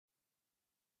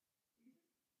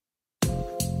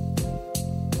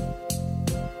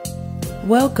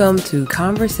Welcome to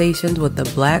Conversations with the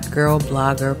Black Girl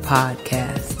Blogger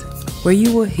podcast, where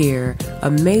you will hear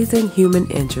amazing human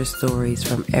interest stories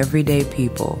from everyday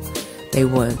people. They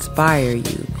will inspire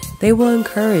you, they will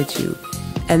encourage you,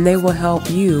 and they will help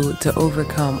you to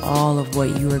overcome all of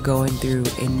what you are going through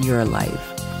in your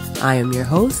life. I am your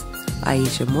host,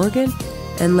 Aisha Morgan,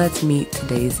 and let's meet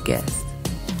today's guest.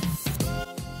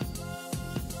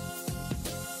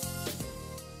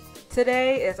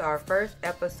 Today is our first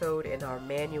episode in our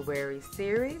Manuary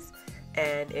series,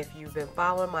 and if you've been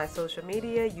following my social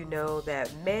media, you know that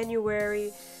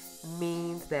Manuary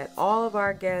means that all of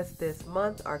our guests this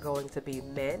month are going to be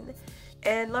men.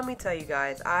 And let me tell you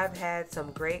guys, I've had some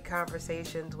great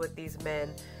conversations with these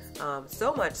men,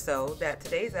 so much so that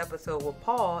today's episode with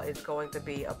Paul is going to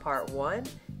be a part 1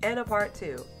 and a part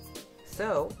 2.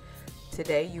 So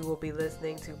today you will be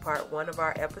listening to part 1 of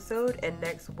our episode, and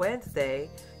next Wednesday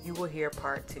you will hear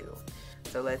part 2.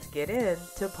 So let's get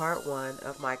into part 1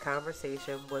 of my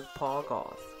conversation with Paul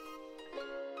Gause.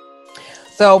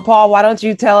 So Paul, why don't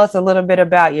you tell us a little bit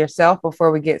about yourself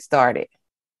before we get started?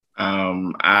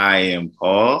 I am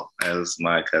Paul, as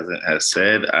my cousin has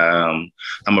said. I'm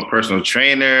a personal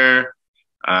trainer.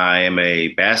 I am a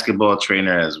basketball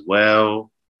trainer as well.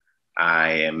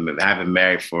 I've been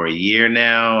married for a year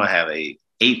now. I have a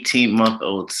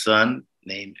 18-month-old son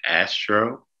named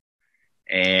Astro.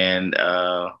 And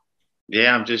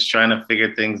I'm just trying to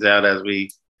figure things out as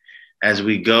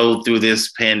we go through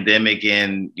this pandemic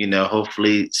and,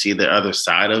 hopefully see the other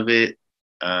side of it.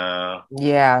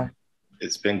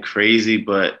 It's been crazy,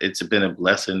 but it's been a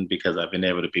blessing because I've been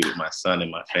able to be with my son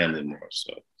and my family more.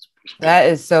 So that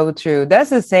is so true.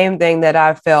 That's the same thing that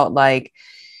I felt like.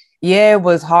 Yeah, it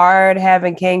was hard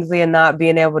having Kingsley and not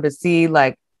being able to see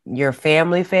like your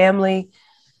family,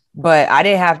 but I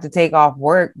didn't have to take off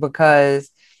work because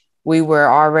we were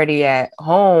already at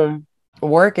home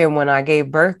working when I gave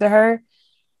birth to her.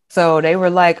 So they were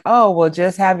like, oh, well,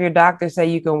 just have your doctor say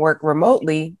you can work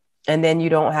remotely and then you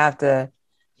don't have to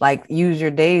like use your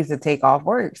days to take off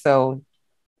work. So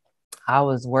I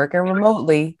was working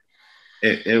remotely.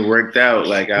 It worked out.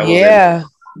 Like I was, yeah.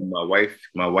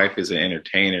 My wife is an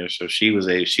entertainer, so she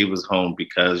was home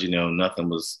because nothing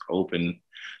was open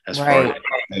as far as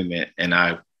entertainment, and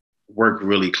I worked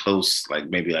really close, like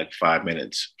maybe like 5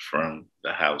 minutes from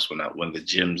the house when the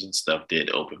gyms and stuff did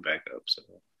open back up. So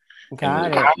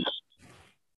got it.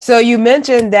 So you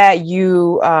mentioned that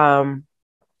you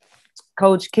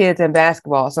coach kids in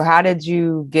basketball. So how did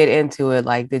you get into it?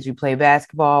 Like, did you play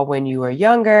basketball when you were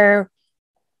younger?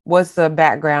 What's the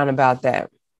background about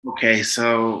that? Okay,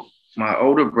 so my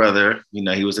older brother,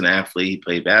 he was an athlete. He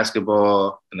played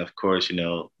basketball. And of course,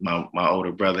 my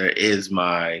older brother is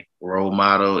my role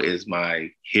model, is my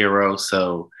hero.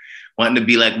 So wanting to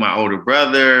be like my older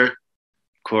brother,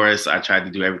 of course, I tried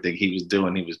to do everything he was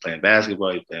doing. He was playing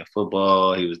basketball, he was playing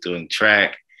football, he was doing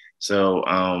track. So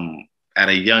at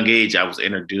a young age, I was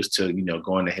introduced to,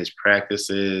 going to his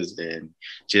practices and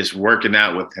just working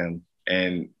out with him.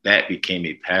 And that became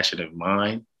a passion of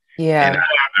mine. Yeah. And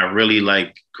I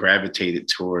really gravitated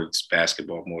towards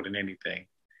basketball more than anything.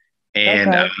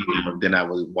 And then I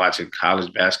was watching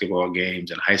college basketball games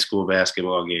and high school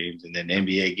basketball games and then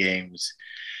NBA games.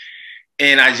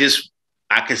 And I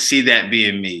could see that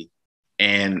being me.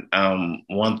 And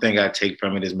one thing I take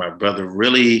from it is my brother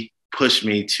really pushed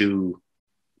me to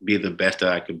be the best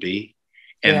that I could be.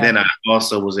 And then I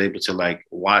also was able to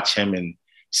watch him and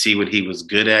see what he was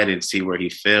good at and see where he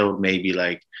failed. Maybe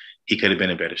he could have been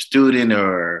a better student,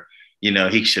 or,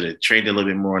 he should have trained a little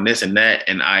bit more on this and that.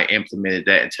 And I implemented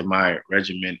that into my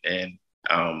regimen. And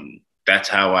that's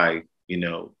how I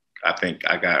think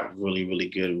I got really, really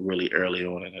good really early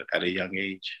on at a young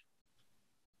age.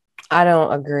 I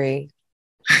don't agree.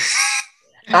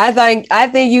 I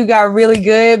think you got really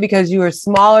good because you were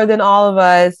smaller than all of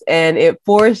us and it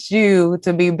forced you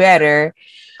to be better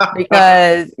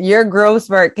because your growth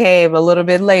spurt came a little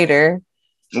bit later.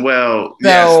 Well,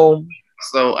 yes.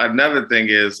 So another thing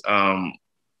is my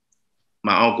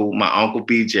uncle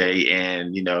BJ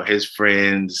and his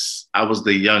friends. I was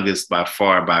the youngest by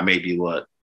far by maybe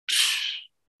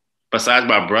besides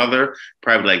my brother,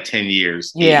 probably 10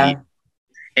 years. Yeah.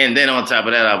 And then on top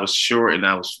of that, I was short and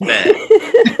I was fat.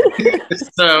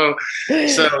 so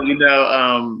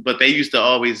but they used to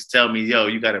always tell me, yo,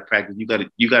 you gotta practice, you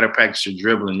gotta practice your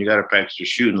dribbling, you gotta practice your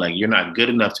shooting. Like, you're not good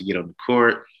enough to get on the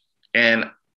court. And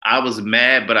I was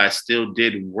mad, but I still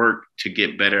did work to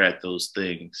get better at those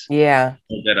things. Yeah.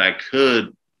 So that I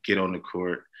could get on the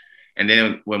court. And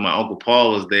then when my Uncle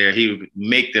Paul was there, he would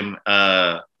make them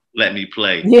let me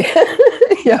play.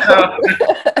 Yeah.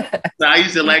 So I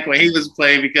used to like when he was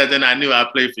playing because then I knew I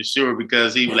played for sure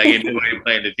because he was like, ain't nobody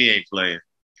playing if he ain't playing.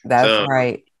 That's So,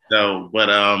 right. but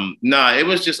no, it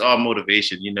was just all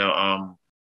motivation.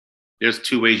 There's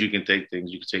two ways you can take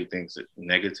things. You can take things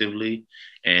negatively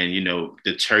and,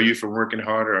 deter you from working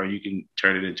harder, or you can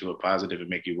turn it into a positive and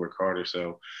make you work harder.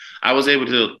 So I was able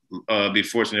to be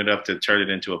fortunate enough to turn it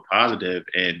into a positive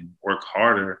and work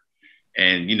harder.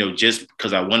 And, just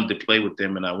because I wanted to play with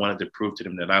them and I wanted to prove to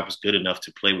them that I was good enough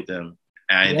to play with them.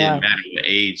 And it didn't matter the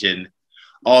age and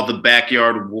all the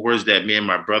backyard wars that me and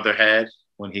my brother had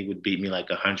when he would beat me like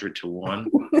 100-1.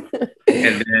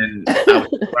 And then I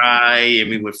would cry and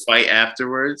we would fight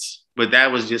afterwards. But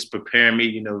that was just preparing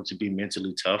me, to be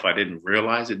mentally tough. I didn't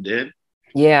realize it did.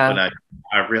 Yeah. But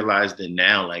I realized it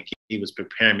now, like he was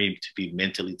preparing me to be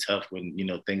mentally tough when,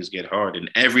 things get hard. And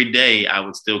every day I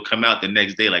would still come out the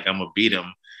next day like I'm gonna beat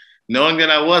him, knowing that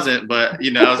I wasn't, but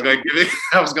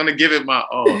I was gonna give it my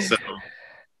all. So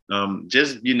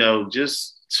just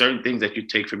certain things that you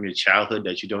take from your childhood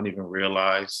that you don't even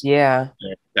realize that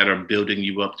are building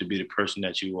you up to be the person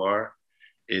that you are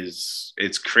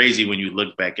it's crazy when you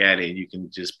look back at it and you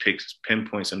can just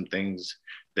pinpoint some things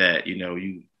that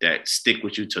that stick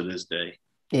with you to this day.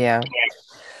 Yeah.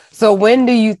 So when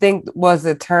do you think was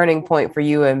the turning point for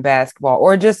you in basketball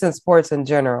or just in sports in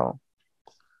general?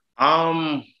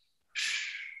 For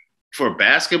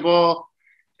basketball,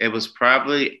 it was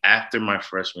probably after my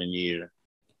freshman year.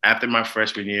 After my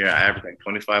freshman year, I averaged like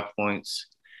 25 points,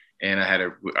 and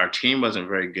our team wasn't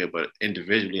very good, but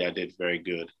individually I did very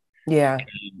good. Yeah.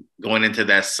 And going into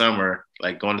that summer,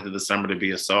 like going into the summer to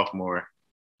be a sophomore,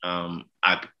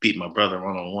 I beat my brother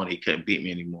one-on-one. He couldn't beat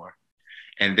me anymore.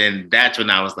 And then that's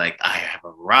when I was like, I have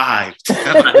arrived.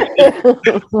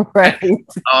 Right.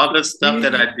 All the stuff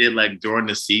that I did like during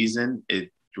the season,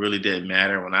 it really didn't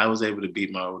matter. When I was able to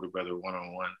beat my older brother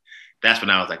one-on-one, that's when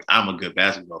I was like, I'm a good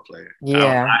basketball player.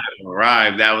 Yeah. I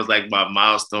arrived. That was like my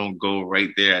milestone goal right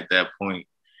there at that point.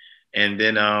 And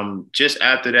then just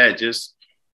after that, just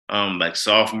like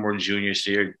sophomore, junior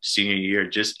year, senior year,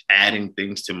 just adding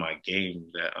things to my game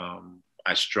that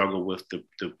I struggled with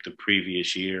the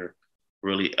previous year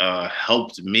really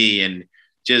helped me. And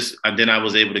then I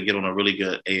was able to get on a really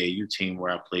good AAU team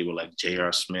where I played with like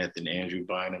J.R. Smith and Andrew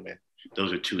Bynum. And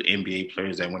those are two NBA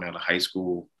players that went out of high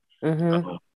school.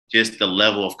 Mm-hmm. Just the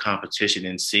level of competition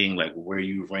and seeing like where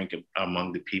you rank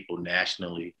among the people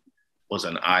nationally was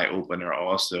an eye opener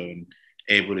also, and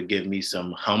able to give me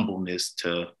some humbleness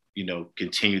to,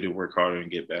 continue to work harder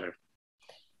and get better.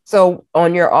 So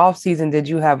on your off season, did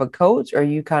you have a coach or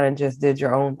you kind of just did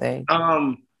your own thing?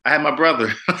 I had my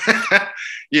brother. I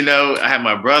had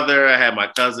my brother, I had my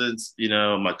cousins,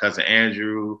 my cousin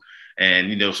Andrew,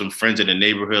 and some friends in the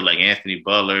neighborhood like Anthony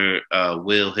Butler,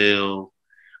 Will Hill,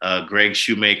 Greg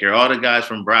Shoemaker, all the guys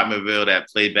from Brockmanville that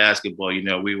played basketball.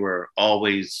 We were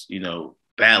always,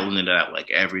 battling it out. Like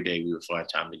every day we would find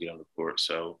time to get on the court.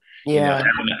 So,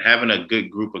 having a good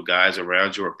group of guys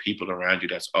around you or people around you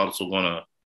that's also going to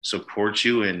support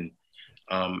you and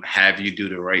have you do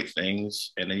the right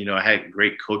things. And then, I had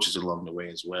great coaches along the way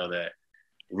as well that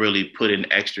really put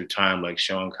in extra time, like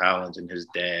Sean Collins and his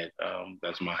dad.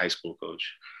 That's my high school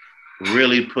coach.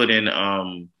 Really put in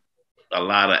a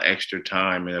lot of extra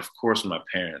time. And of course, my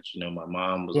parents, my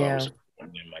mom was always,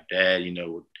 and my dad,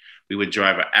 we would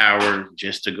drive an hour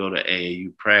just to go to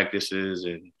AAU practices.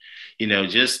 And,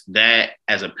 just that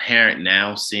as a parent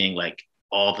now, seeing like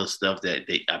all the stuff that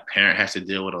a parent has to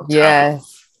deal with on top of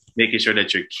making sure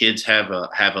that your kids have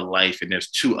a life. And there's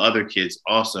two other kids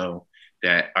also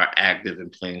that are active in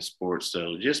playing sports.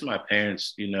 So just my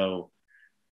parents,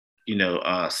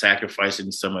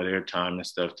 sacrificing some of their time and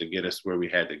stuff to get us where we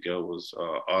had to go was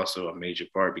also a major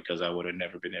part, because I would have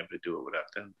never been able to do it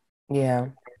without them. Yeah.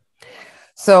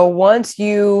 So once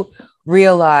you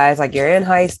realize like you're in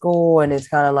high school and it's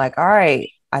kind of like, all right,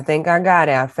 I think I got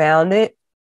it. I found it.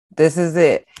 This is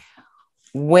it.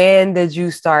 When did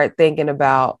you start thinking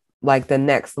about like the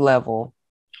next level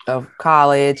of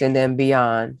college and then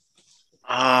beyond?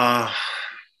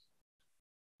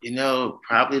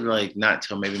 Probably like not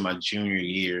till maybe my junior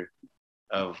year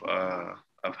of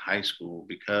high school,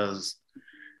 because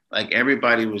like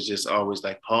everybody was just always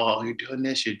like, Paul, you're doing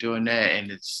this, you're doing that,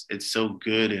 and it's so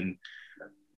good.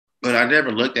 But I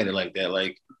never looked at it like that,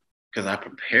 like, because I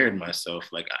prepared myself.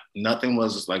 Like nothing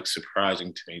was like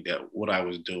surprising to me that what I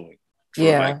was doing.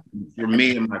 For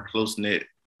me and my close knit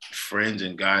friends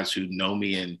and guys who know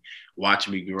me and watch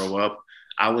me grow up,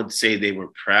 I would say they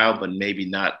were proud, but maybe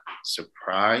not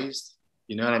surprised.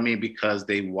 You know what I mean? Because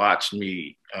they watched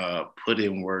me put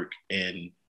in work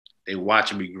and they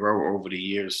watched me grow over the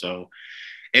years. So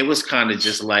it was kind of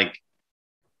just like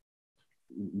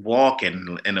walk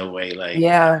in a way. Like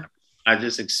Yeah. I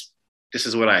just this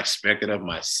is what I expected of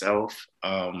myself.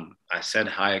 I set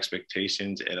high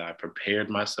expectations and I prepared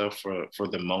myself for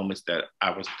the moments that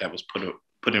was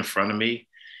put in front of me.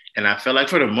 And I felt like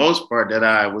for the most part that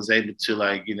I was able to,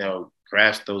 like,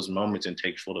 grasp those moments and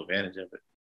take full advantage of it.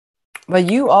 But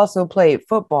you also played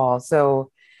football.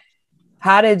 So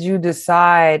how did you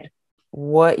decide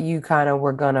what you kind of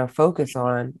were going to focus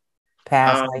on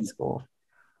past high Um, school?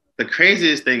 the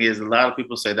craziest thing is a lot of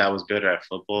people say that I was better at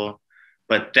football,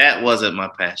 but that wasn't my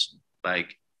passion.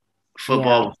 Like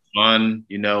football Yeah. was fun,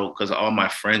 because all my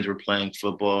friends were playing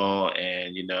football,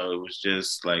 and it was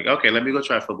just like, okay, let me go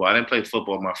try football. I didn't play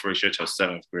football my first year till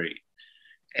seventh grade,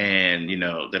 and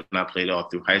then I played all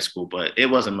through high school, but it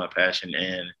wasn't my passion.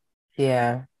 And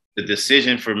Yeah. the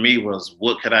decision for me was,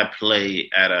 what could I play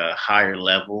at a higher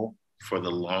level for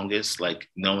the longest, like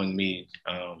knowing me,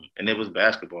 and it was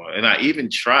basketball. And I even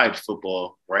tried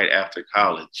football right after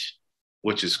college,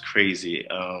 which is crazy.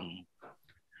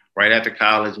 Right after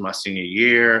college, my senior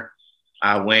year,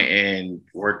 I went and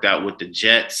worked out with the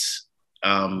Jets,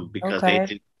 because they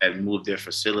Okay. had moved their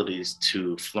facilities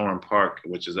to Florham Park,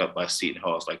 which is up by Seton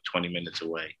Hall. It's like 20 minutes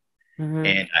away. Mm-hmm.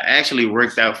 And I actually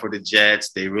worked out for the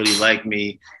Jets. They really liked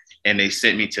me, and they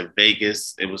sent me to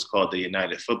Vegas. It was called the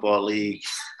United Football League.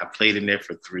 I played in there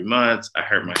for 3 months. I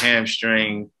hurt my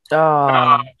hamstring.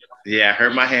 Oh, Yeah, I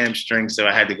hurt my hamstring, so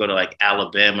I had to go to like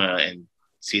Alabama and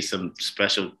see some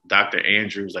special Dr.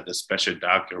 Andrews, like a special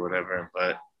doctor or whatever.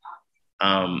 But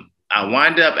I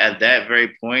wind up at that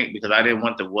very point because I didn't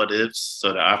want the what ifs.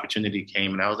 So the opportunity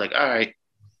came, and I was like, all right,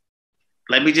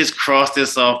 let me just cross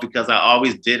this off, because I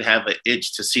always did have an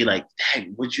itch to see, like, hey,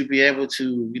 would you be able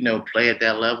to, play at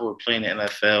that level or play in the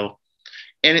NFL?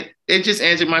 And it just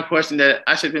answered my question that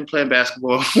I should have been playing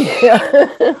basketball.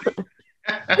 yeah.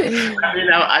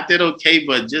 I did okay,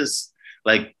 but just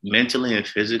like mentally and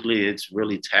physically, it's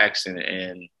really taxing,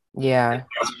 and Yeah.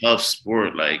 it's a tough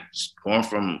sport. Like going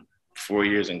from 4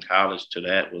 years in college to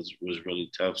that was really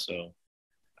tough. So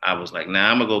I was like,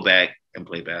 nah, I'm gonna go back and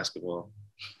play basketball.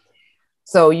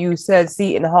 So you said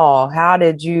Seton Hall. How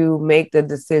did you make the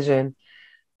decision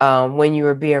when you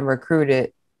were being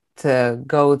recruited to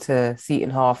go to Seton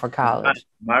Hall for My, college?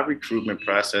 my recruitment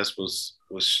process was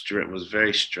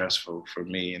very stressful for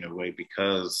me in a way,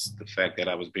 because the fact that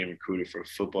I was being recruited for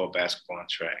football, basketball, and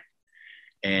track.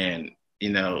 And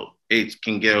it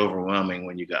can get overwhelming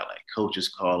when you got like coaches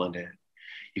calling in,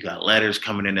 you got letters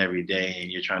coming in every day, and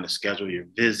you're trying to schedule your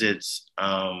visits.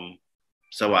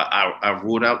 So I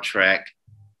ruled out track,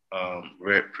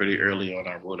 pretty early on.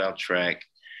 I ruled out track,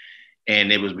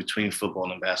 and it was between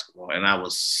football and basketball. And I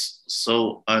was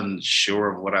so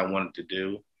unsure of what I wanted to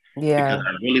do, because Yeah.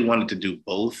 I really wanted to do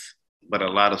both, but a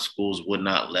lot of schools would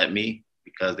not let me,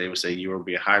 because they would say you will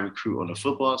be a high recruit on the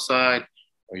football side,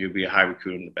 or you'll be a high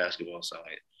recruit on the basketball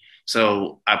side.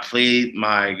 So I played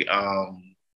my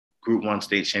Group 1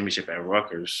 state championship at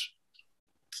Rutgers,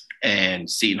 and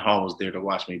Seton Hall was there to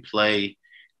watch me play.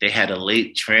 They had a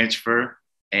late transfer,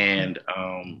 and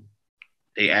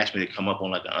they asked me to come up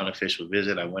on like an unofficial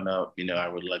visit. I went up, I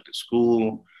really liked the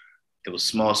school. It was a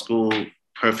small school,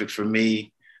 perfect for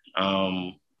me.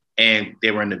 And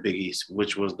they were in the Big East,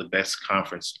 which was the best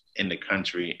conference in the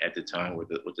country at the time, with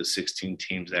the 16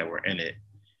 teams that were in it.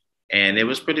 And it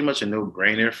was pretty much a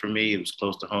no-brainer for me. It was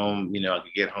close to home. I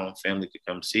could get home, family could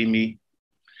come see me.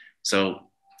 So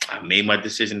I made my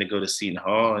decision to go to Seton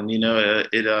Hall, and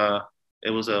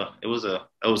it was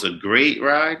a great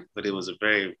ride, but it was a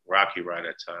very rocky ride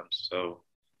at times. So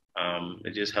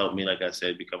it just helped me, like I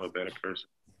said, become a better person.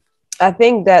 I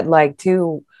think that like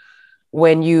too,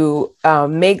 when you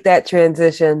make that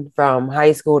transition from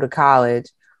high school to college,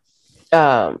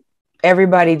 um,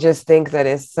 everybody just thinks that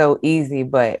it's so easy.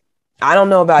 But I don't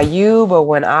know about you, but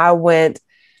when I went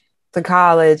to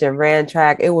college and ran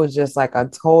track, it was just like a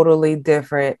totally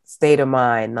different state of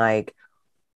mind. Like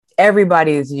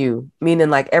everybody is you, meaning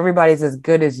like everybody's as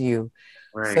good as you.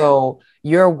 Right. So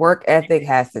your work ethic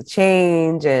has to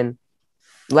change, and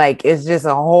like it's just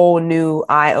a whole new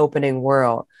eye-opening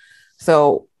world.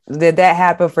 So did that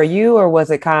happen for you, or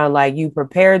was it kind of like you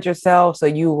prepared yourself so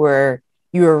you were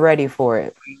ready for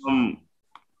it? Um,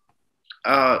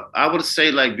 I would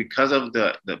say, like, because of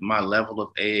the my level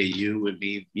of AAU, and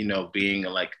me, being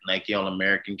like Nike All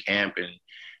American camp, and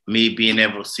me being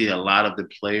able to see a lot of the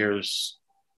players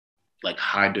like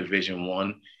high Division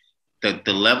One,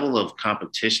 the level of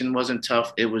competition wasn't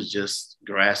tough. It was just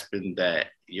grasping that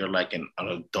you're like an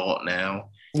adult now,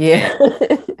 Yeah.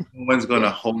 and someone's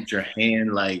gonna hold your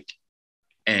hand, like,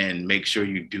 and make sure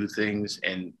you do things,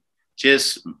 and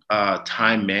just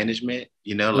time management,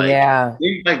 like Yeah.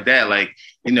 things like that, like,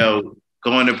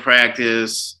 going to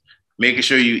practice, making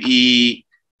sure you eat,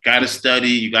 got to study,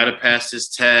 you got to pass this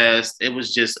test. It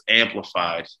was just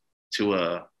amplified to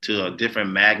a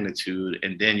different magnitude.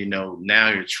 And then, now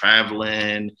you're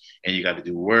traveling and you got to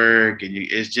do work, and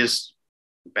it's just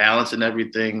balancing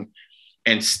everything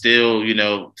and still,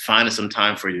 finding some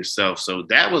time for yourself. So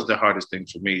that was the hardest thing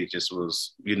for me. It just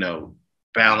was,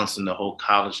 balancing the whole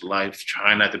college life,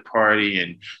 trying not to party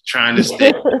and trying to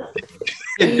stay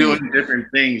and doing different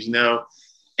things,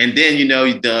 And then,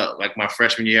 like my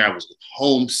freshman year, I was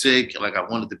homesick. Like I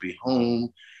wanted to be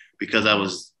home because I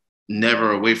was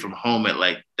never away from home at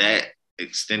like that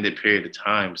extended period of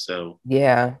time. So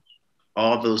Yeah.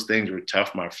 all those things were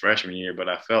tough my freshman year, but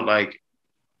I felt like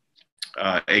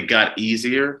it got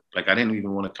easier. Like I didn't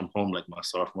even want to come home like my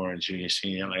sophomore and junior,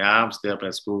 senior. Like I'm still up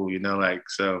at school, like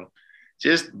so.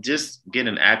 Just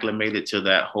getting acclimated to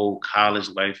that whole college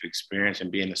life experience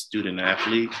and being a student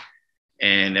athlete.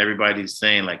 And everybody's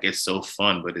saying like it's so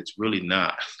fun, but it's really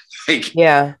not. Like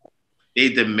Yeah. they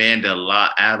demand a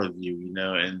lot out of you,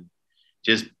 and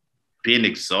just being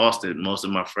exhausted most of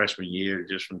my freshman year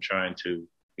just from trying to,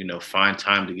 find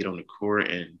time to get on the court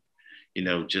and,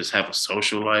 just have a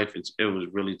social life. It was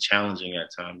really challenging at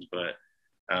times, but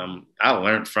I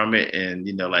learned from it. And,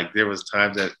 like there was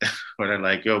times that when they're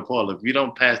like, yo, Paul, if you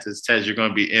don't pass this test, you're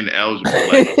going to be ineligible.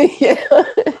 Like,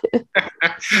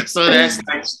 so that's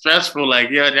like stressful. Like,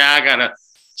 now I got to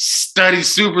study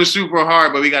super, super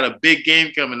hard, but we got a big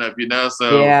game coming up,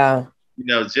 So, yeah.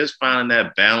 Just finding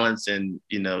that balance and,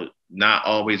 not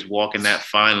always walking that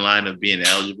fine line of being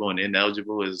eligible and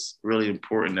ineligible is really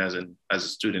important as a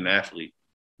student athlete.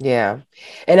 Yeah.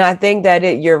 And I think that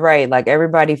you're right. Like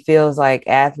everybody feels like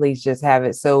athletes just have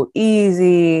it so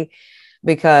easy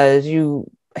because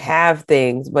you have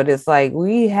things, but it's like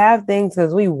we have things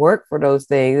because we work for those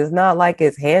things. It's not like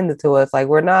it's handed to us. Like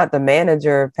we're not the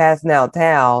manager passing out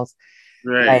towels.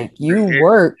 Right. Like you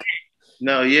work.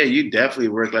 No, yeah, you definitely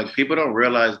work. Like people don't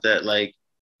realize that like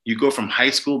you go from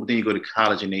high school, but then you go to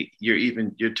college and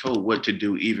you're told what to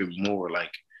do even more.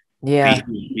 Like yeah,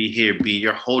 be here,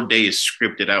 your whole day is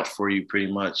scripted out for you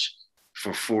pretty much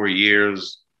for 4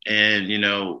 years. And,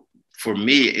 for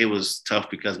me, it was tough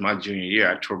because my junior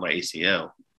year, I tore my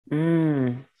ACL.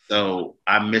 So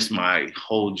I missed my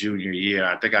whole junior year.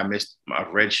 I think I missed my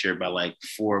red shirt by like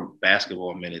 4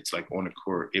 basketball minutes, like on the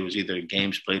court. It was either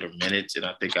games played or minutes. And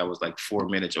I think I was like 4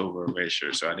 minutes over a red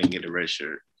shirt. So I didn't get a red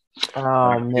shirt.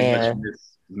 Oh, man.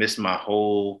 Missed my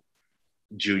whole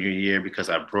junior year because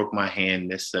I broke my hand,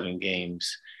 missed 7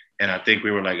 games. And I think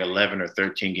we were like 11 or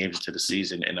 13 games into the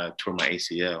season and I tore my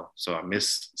ACL. So I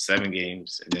missed 7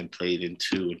 games and then played in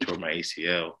 2 and tore my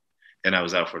ACL. And I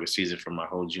was out for the season for my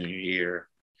whole junior year.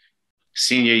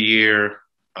 Senior year,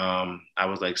 I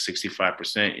was like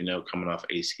 65%, coming off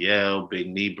ACL, big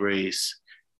knee brace.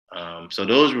 So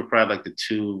those were probably like the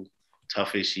 2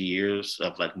 toughest years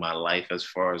of like my life as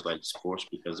far as like sports,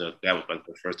 because that was like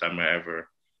the first time I ever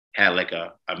had like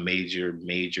a major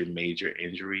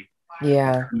injury.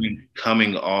 Yeah.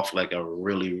 Coming off like a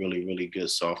really, really, really good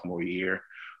sophomore year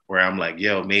where I'm like,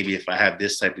 yo, maybe if I have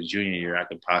this type of junior year, I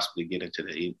could possibly get into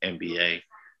the NBA,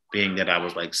 being that I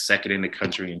was like second in the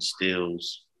country in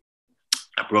steals.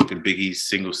 I broke the Big East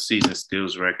single season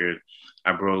steals record.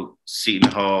 I broke Seton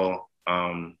Hall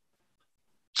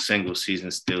single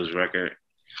season steals record.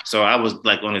 So I was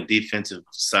like on the defensive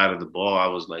side of the ball, I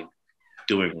was like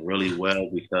doing really well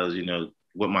because,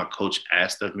 what my coach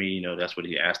asked of me, that's what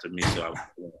he asked of me. So I was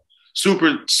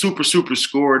super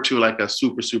scorer to like a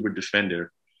super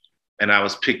defender. And I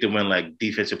was picked to win like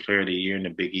defensive player of the year in the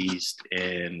Big East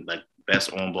and like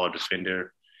best on-ball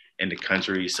defender in the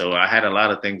country. So I had a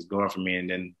lot of things going for me. And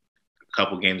then a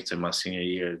couple games to my senior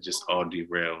year, just all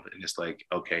derailed. And it's like,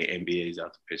 okay, NBA's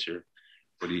out the picture.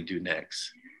 What do you do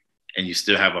next? And you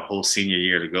still have a whole senior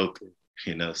year to go through,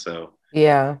 so.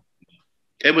 Yeah.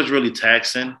 It was really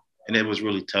taxing and it was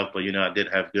really tough, but, I did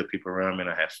have good people around me and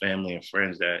I had family and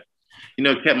friends that,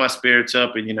 kept my spirits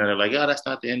up and, they're like, oh, that's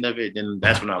not the end of it. Then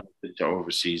that's when I went to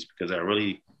overseas because I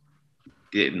really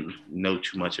didn't know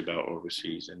too much about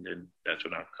overseas. And then that's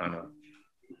when I kind of,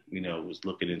 was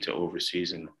looking into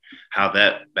overseas and how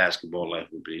that basketball life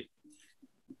would be.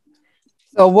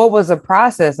 So what was the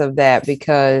process of that?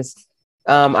 Because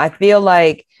I feel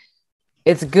like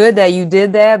it's good that you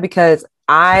did that because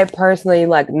I personally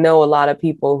know a lot of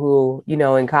people who,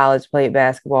 in college played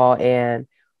basketball and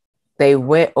they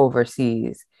went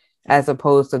overseas as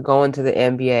opposed to going to the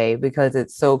NBA because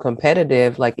it's so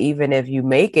competitive. Like, even if you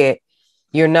make it,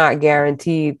 you're not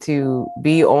guaranteed to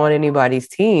be on anybody's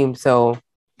team. So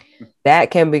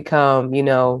that can become,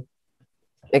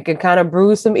 it can kind of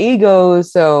bruise some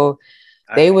egos. So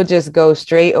they would just go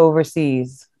straight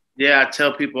overseas. Yeah, I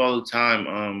tell people all the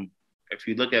time, if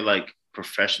you look at like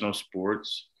professional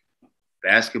sports,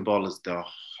 basketball is the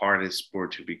hardest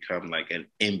sport to become like an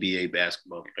NBA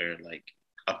basketball player. Like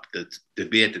to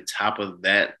be at the top of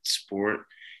that sport,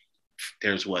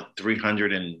 there's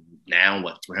 300 and now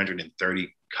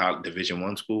 330 Division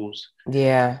I schools.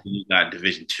 Yeah. Then you got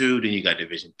Division II, then you got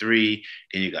Division III,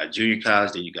 then you got junior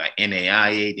college, then you got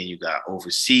NAIA, then you got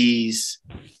overseas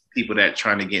people that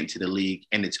trying to get into the league,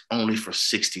 and it's only for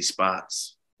 60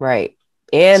 spots. Right.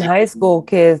 And high school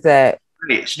kids that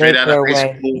straight out of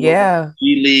high school, yeah,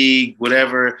 G-League,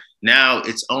 whatever. Now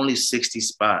it's only 60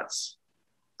 spots.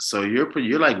 So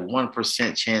you're like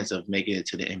 1% chance of making it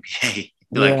to the NBA.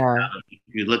 Like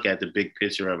you look at the big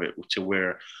picture of it, to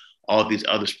where all these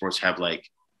other sports have like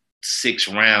 6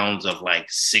 rounds of like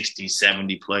 60,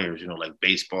 70 players, like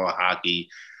baseball, hockey,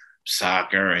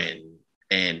 soccer,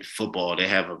 and football. They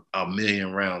have a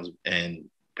million rounds, and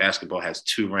basketball has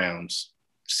 2 rounds,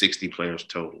 60 players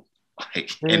total.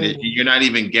 And you're not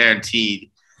even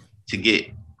guaranteed to get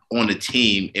on the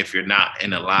team if you're not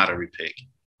in a lottery pick.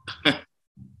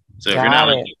 So if you're not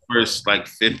like the first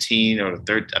 15 or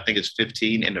 30, I think it's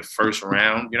 15 in the first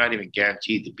round, you're not even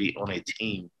guaranteed to be on a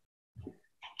team.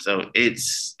 So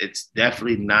it's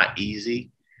definitely not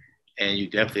easy, and you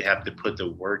definitely have to put the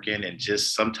work in and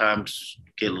just sometimes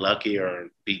get lucky or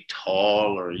be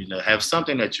tall or have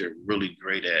something that you're really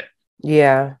great at.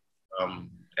 Yeah.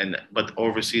 But the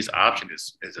overseas option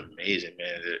is amazing,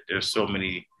 man. There's so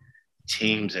many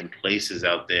teams and places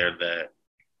out there that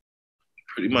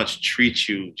pretty much treat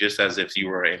you just as if you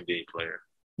were an NBA player.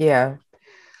 Yeah.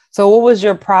 So what was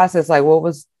your process like?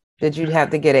 Did you have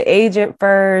to get an agent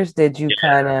first? Did you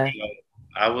kind of?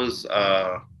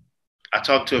 I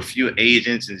talked to a few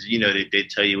agents, and they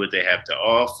tell you what they have to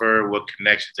offer, what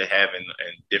connections they have in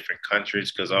different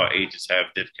countries, because all agents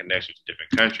have different connections to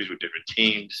different countries with different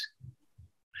teams.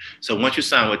 So once you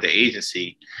sign with the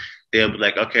agency, they'll be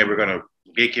like, okay, we're going to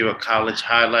get you a college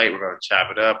highlight. We're going to chop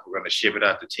it up. We're going to ship it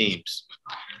out to teams.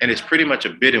 And it's pretty much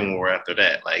a bidding war after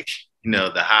that. Like,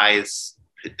 the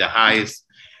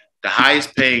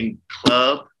highest paying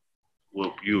club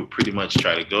you pretty much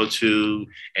try to go to.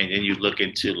 And then you look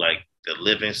into like the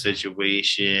living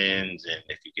situations, and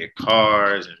if you get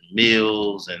cars and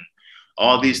meals and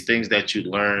all these things that you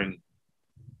learn,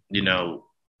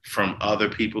 from other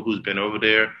people who's been over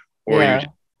there, or you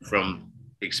from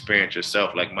experience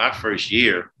yourself. Like my first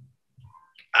year,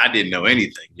 I didn't know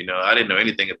anything. I didn't know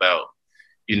anything about,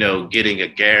 getting a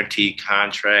guaranteed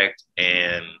contract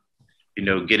and,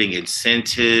 getting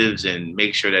incentives and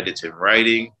make sure that it's in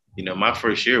writing. My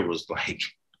first year was like,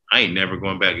 I ain't never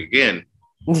going back again.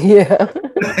 Yeah.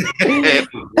 It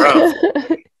was rough.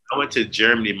 I went to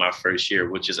Germany my first year,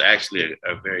 which is actually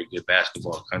a very good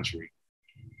basketball country.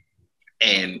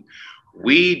 And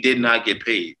we did not get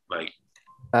paid.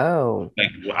 I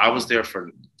was there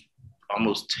for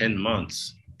almost 10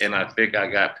 months, and I think I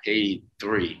got paid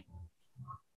 3.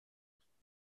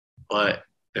 But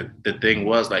the thing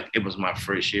was, it was my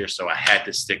first year, so I had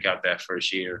to stick out that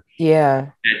first year.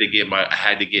 Yeah. I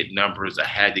had to get numbers. I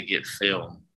had to get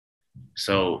film.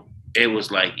 So it was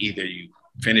like either you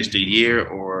finish the year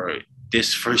or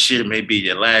this first year may be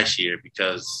your last year,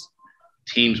 because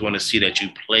teams want to see that you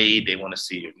played. They want to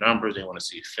see your numbers. They want to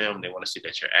see film. They want to see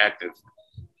that you're active.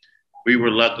 We were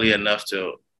lucky enough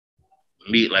to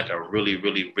meet like a really,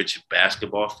 really rich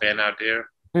basketball fan out there.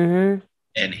 Mm-hmm.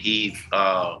 And he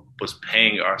was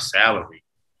paying our salary.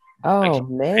 Oh,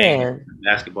 man.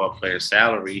 Basketball player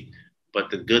salary. But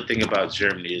the good thing about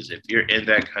Germany is if you're in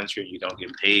that country, you don't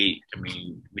get paid. I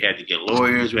mean, we had to get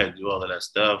lawyers. We had to do all of that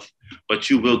stuff. But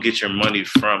you will get your money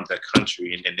from the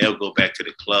country, and then they'll go back to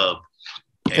the club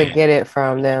to get it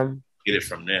from them.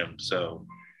 So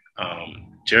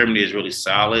Germany is really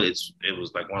solid. It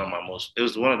was one of my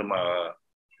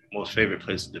most favorite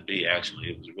places to be, actually.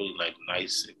 It was really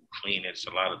nice and clean. It's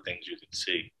a lot of things you can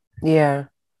see. Yeah.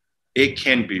 It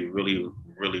can be really,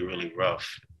 really, really rough.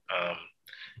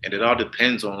 And it all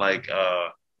depends on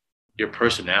your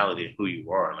personality and who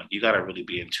you are. You got to really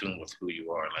be in tune with who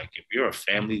you are. If you're a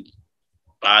family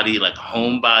body,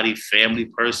 homebody, family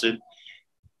person,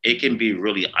 it can be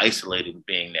really isolating,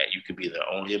 being that you could be the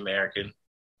only American.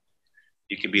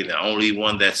 You can be the only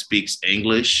one that speaks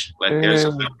English. There's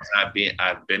some times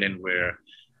I've been in where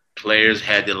players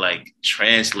had to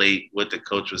translate what the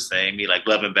coach was saying.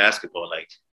 Loving basketball,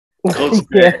 coach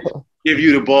give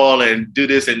you the ball and do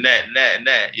this and that and that and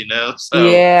that, So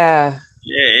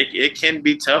it can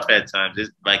be tough at times.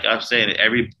 It's I'm saying,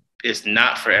 every it's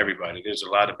not for everybody. There's a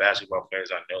lot of basketball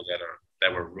players I know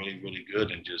that were really, really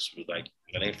good and just was like,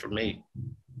 it ain't for me.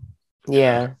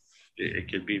 Yeah.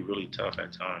 It could be really tough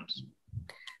at times.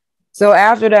 So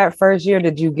after that first year,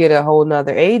 did you get a whole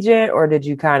nother agent, or did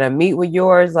you kind of meet with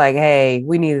yours? Like, hey,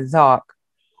 we need to talk.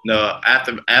 No,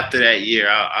 after that year,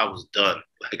 I was done.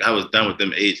 Like I was done with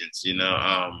them agents.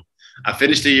 I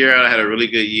finished the year. I had a really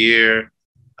good year.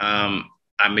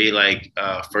 I made like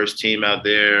first team out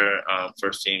there,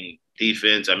 first team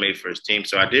defense. I made first team,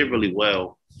 so I did really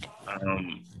well.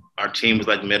 Our team was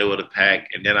like middle of the pack,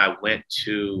 and then I went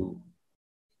to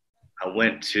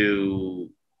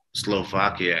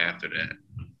Slovakia after that.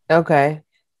 Okay.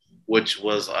 Which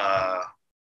was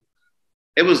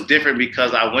it was different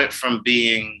because I went from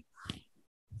being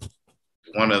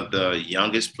one of the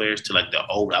youngest players to like the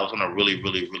old. I was on a really,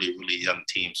 really, really, really young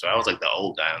team, so I was like the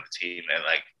old guy on the team and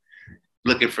like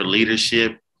looking for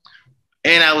leadership.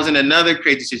 And I was in another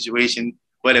crazy situation,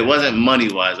 but it wasn't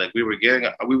money wise. Like we would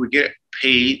get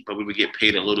paid, but we would get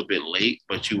paid a little bit late,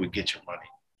 but you would get your money.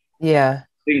 Yeah.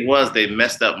 The thing was, they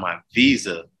messed up my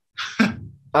visa.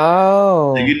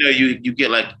 Oh. So, you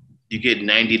get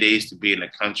 90 days to be in the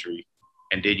country,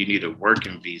 and then you need a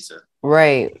working visa.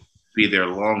 Right. Be there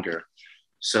longer.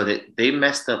 So that they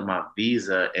messed up my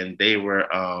visa, and they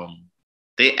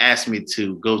asked me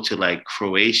to go to like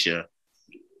Croatia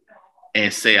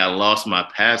and say I lost my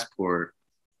passport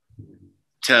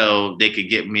till they could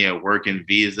get me a working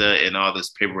visa and all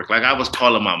this paperwork. Like I was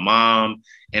calling my mom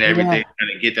and everything,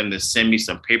 trying to get them to send me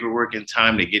some paperwork in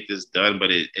time to get this done,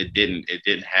 but it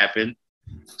didn't happen.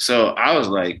 So I was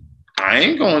like, I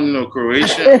ain't going to no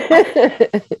Croatia.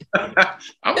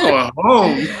 I'm going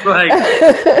home.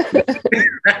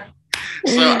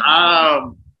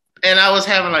 And I was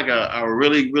having like a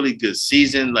really, really good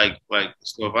season. Like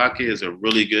Slovakia is a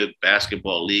really good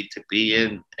basketball league to be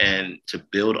in and to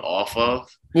build off of.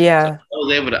 Yeah.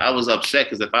 So I was upset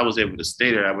because if I was able to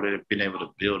stay there, I would have been able to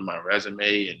build my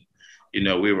resume and,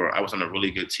 I was on a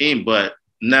really good team, but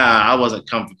I wasn't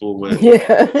comfortable with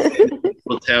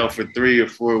hotel for 3 or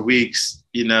 4 weeks,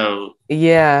 Yeah.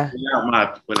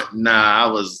 I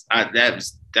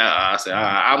said,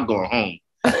 I'm going home.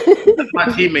 My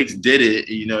teammates did it,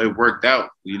 it worked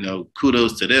out,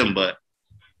 kudos to them, but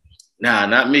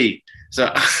not me. So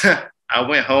I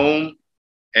went home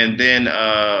and then,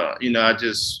 I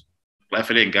just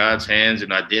left it in God's hands.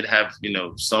 And I did have,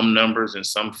 some numbers and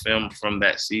some film from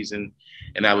that season.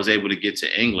 And I was able to get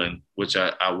to England, which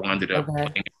I wound up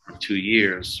playing for 2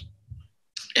 years.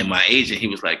 And my agent, he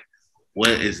was like,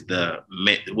 what's the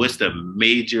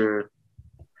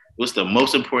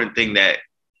most important thing that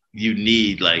you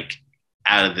need like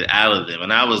out of them?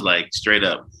 And I was like, straight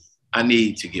up, I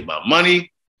need to get my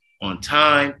money on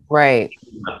time, right?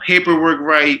 My paperwork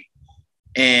right,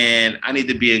 and I need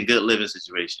to be in good living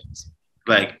situations.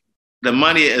 Like the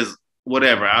money is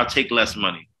whatever, I'll take less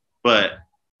money, but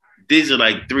these are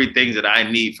like 3 things that I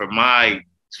need for me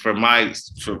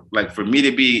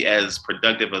to be as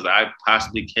productive as I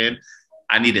possibly can.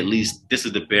 I need at least, this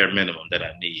is the bare minimum that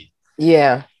I need.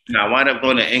 Yeah. And I wound up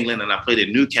going to England and I played at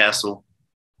Newcastle,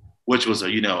 which was a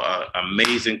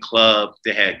amazing club.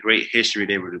 They had great history.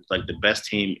 They were like the best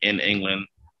team in England.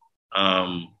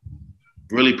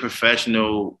 Really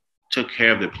professional, took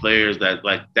care of the players.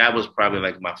 That was probably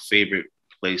like my favorite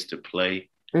place to play.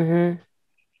 Mm-hmm.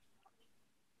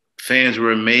 Fans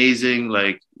were amazing.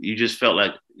 Like you just felt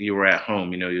like you were at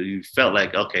home. You felt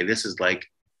like, okay, this is like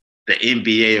the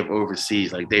NBA of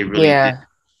overseas. Like they really did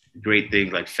great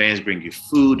things. Like fans bring you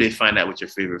food. They find out what your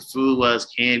favorite food was,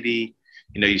 candy.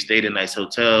 You stayed in nice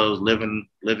hotels. Living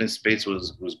space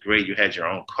was great. You had your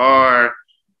own car.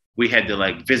 We had to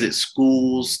like visit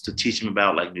schools to teach them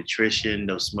about like nutrition,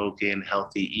 no smoking,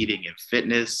 healthy eating, and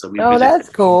fitness. So that's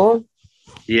cool.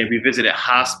 Yeah, we visited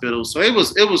hospitals. So it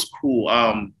was cool.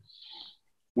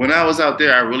 When I was out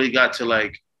there, I really got to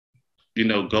like,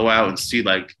 go out and see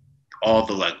like all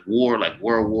the like World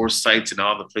War sites and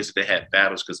all the places they had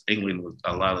battles, because England was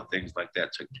a lot of things like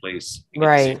that took place.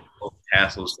 Right.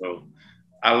 Castles. So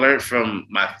I learned from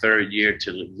my 3rd year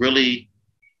to really,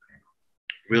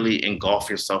 really engulf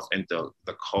yourself into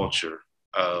the culture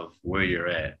of where you're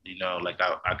at. Like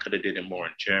I could have did it more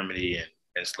in Germany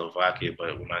and Slovakia,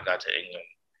 but when I got to England,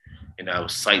 I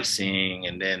was sightseeing.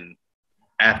 And then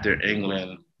after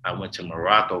England, I went to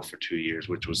Morocco for 2 years,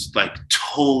 which was like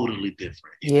totally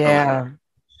different. Yeah.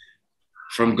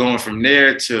 From going from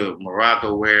there to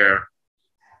Morocco, where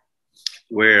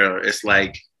it's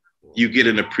like you get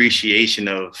an appreciation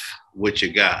of what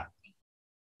you got.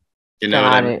 You know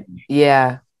what I mean?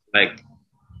 Yeah. Like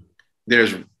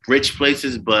there's rich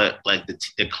places, but like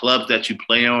the clubs that you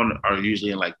play on are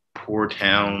usually in like poor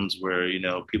towns where, you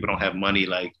know, people don't have money.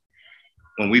 Like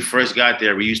when we first got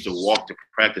there, we used to walk to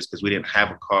practice because we didn't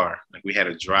have a car. Like we had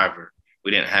a driver.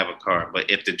 We didn't have a car.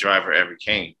 But if the driver ever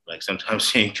came, like sometimes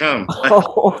she didn't come.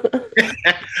 Oh.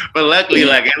 But luckily,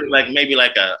 like maybe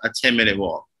like a 10-minute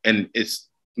walk. And it's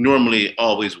normally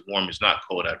always warm. It's not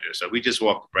cold out there. So we just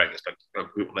walked to practice.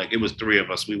 Like it was 3 of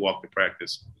us. We walked to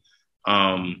practice.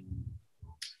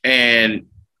 And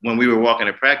when we were walking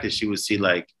to practice, you would see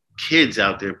like kids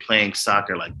out there playing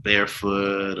soccer, like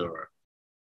barefoot or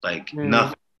like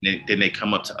nothing. Then they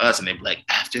come up to us and they'd be like,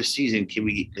 after season,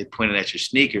 they pointed at your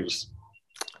sneakers.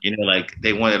 You know, like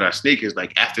they wanted our sneakers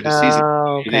like after the season.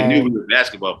 Okay. They knew we were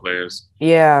basketball players.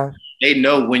 Yeah. They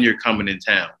know when you're coming in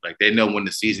town. Like they know when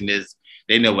the season is.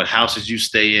 They know what houses you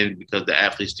stay in because the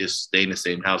athletes just stay in the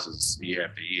same houses year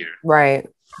after year. Right.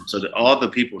 So that all the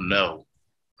people know.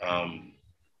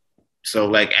 So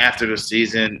like after the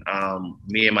season,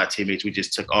 me and my teammates, we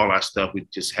just took all our stuff. We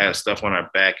just had stuff on our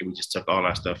back and we just took all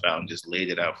our stuff out and just laid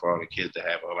it out for all the kids to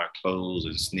have all our clothes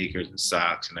and sneakers and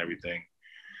socks and everything.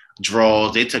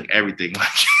 Drawers, they took everything.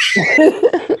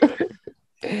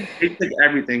 They took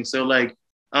everything. So like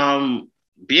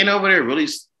being over there really,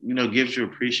 you know, gives you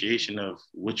appreciation of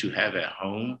what you have at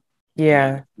home.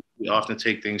 Yeah. We often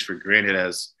take things for granted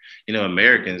as, you know,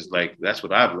 Americans. Like that's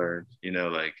what I've learned, you know,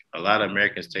 like a lot of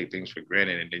Americans take things for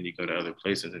granted and then you go to other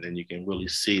places and then you can really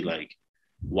see like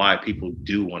why people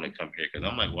do want to come here. Cause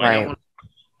I'm like, why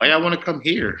y'all want to come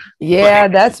here? Yeah,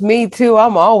 like, that's me too.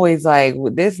 I'm always like,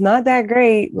 this not that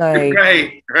great. Like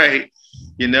right.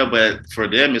 You know, but for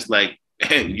them, it's like,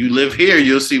 you live here,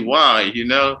 you'll see why, you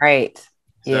know? Right.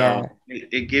 So yeah.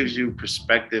 It gives you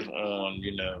perspective on,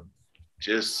 you know,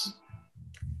 just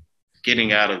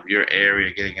getting out of your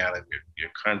area, getting out of your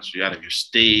country, out of your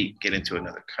state, getting to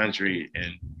another country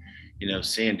and, you know,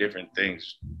 seeing different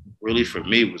things really for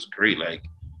me was great. Like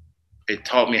it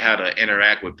taught me how to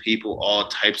interact with people, all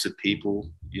types of people,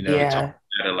 you know, it taught me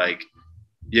how to like,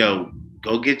 yo,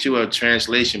 go get you a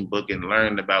translation book and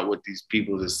learn about what these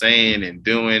people are saying and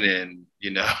doing. And,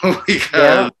 you know,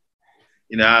 because,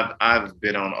 you know, I've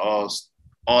been on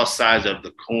all sides of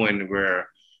the coin where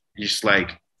just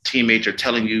like teammates are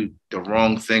telling you the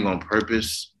wrong thing on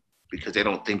purpose because they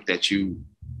don't think that you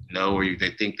know, or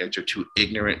they think that you're too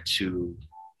ignorant to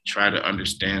try to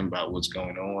understand about what's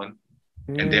going on.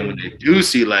 And then when they do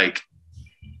see like,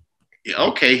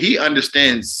 okay, he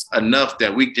understands enough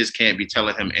that we just can't be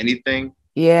telling him anything.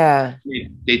 Yeah.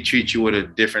 They treat you with a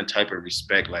different type of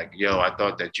respect. Like, yo, I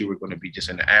thought that you were going to be just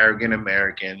an arrogant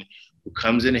American who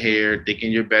comes in here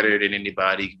thinking you're better than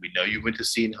anybody. We know you went to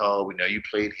Seton Hall. We know you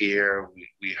played here.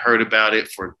 We heard about it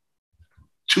for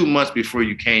 2 months before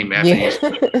you came after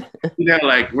you know,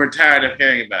 like, we're tired of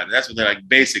hearing about it. That's what they're like,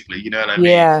 basically, you know what I mean?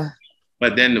 Yeah.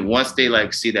 But then once they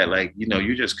like see that, like, you know,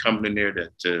 you're just coming in there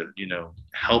to you know,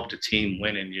 help the team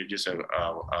win and you're just a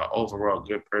overall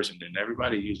good person, then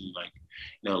everybody usually like,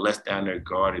 you know, lets down their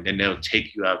guard and then they'll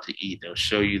take you out to eat. They'll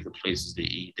show you the places to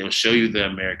eat. They'll show you the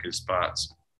American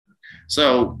spots.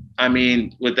 So, I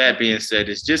mean, with that being said,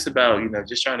 it's just about, you know,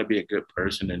 just trying to be a good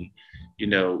person and, you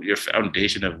know, your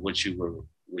foundation of what you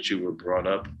were brought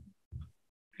up,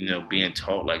 you know, being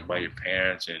taught like by your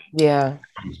parents and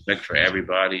respect for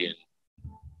everybody and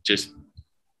just,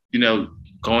 you know,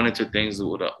 going into things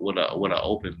with an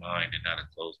open mind and not a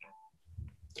closed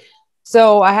mind.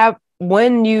 So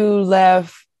when you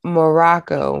left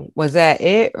Morocco, was that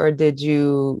it, or did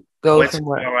you go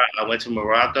somewhere? I went to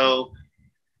Morocco,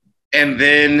 and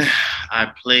then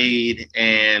I played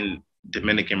in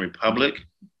Dominican Republic.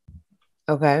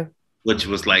 Okay. Which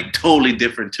was like totally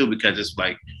different too, because it's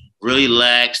like really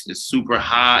lax. It's super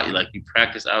hot. Like you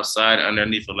practice outside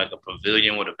underneath of like a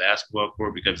pavilion with a basketball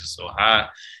court because it's so hot,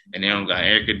 and they don't got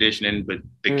air conditioning. But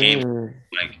the game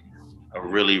like a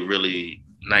really, really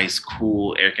nice,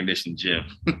 cool air conditioned gym.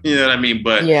 You know what I mean?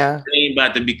 But they ain't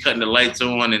about to be cutting the lights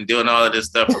on and doing all of this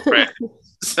stuff for practice.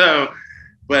 So,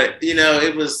 but you know,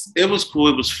 it was cool.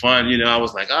 It was fun. You know, I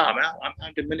was like, oh man,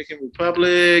 I'm Dominican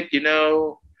Republic. You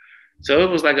know. So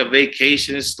it was like a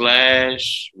vacation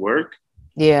 / work.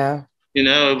 Yeah. You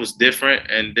know, it was different.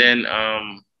 And then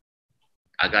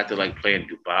I got to like play in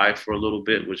Dubai for a little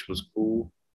bit, which was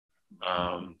cool.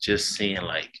 Just seeing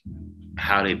like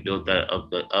how they built that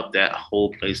up that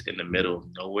whole place in the middle of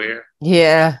nowhere.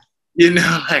 Yeah. You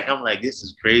know, like I'm like, this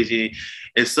is crazy.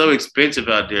 It's so expensive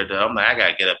out there though. I'm like, I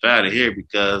gotta get up out of here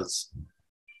because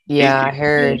I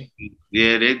heard.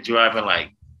 Yeah, they're driving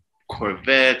like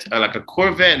Corvette, like a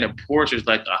Corvette and a Porsche is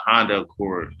like a Honda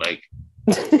Accord. Like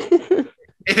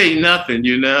it ain't nothing,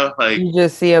 you know. Like you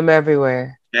just see them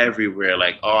everywhere,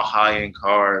 like all high-end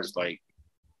cars, like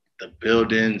the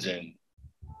buildings, and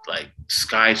like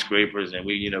skyscrapers, and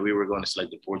we were going to see like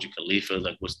the Burj Khalifa,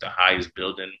 like what's the highest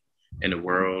building in the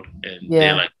world, and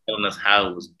they're like telling us how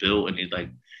it was built, and he's like,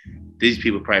 these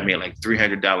people probably made like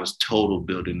 $300 total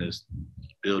building this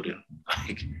building,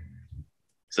 like.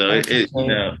 So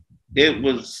it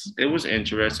was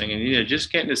interesting, and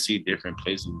just getting to see different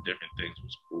places and different things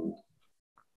was cool,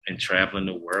 and traveling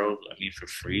the world. I mean, for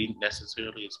free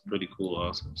necessarily, it's pretty cool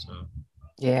also. So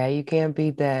yeah, you can't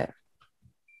beat that.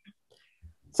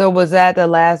 So was that the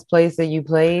last place that you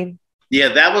played? yeah,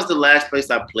 that was the last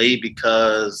place I played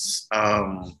because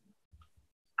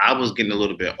I was getting a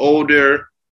little bit older,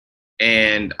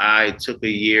 and I took a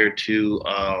year to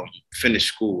finish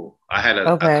school. I had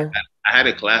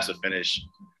a class to finish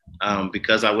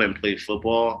because I went and played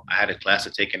football. I had a class to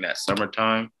take in that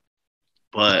summertime,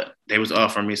 but they was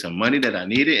offering me some money that I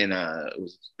needed, and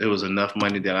it was enough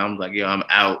money that I'm like, yo, I'm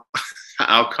out.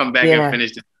 I'll come back and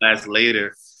finish the class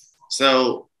later.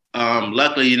 So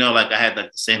luckily, like I had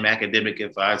like the same academic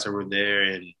advisor were there,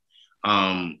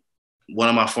 and one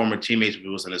of my former teammates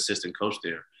was an assistant coach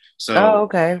there. So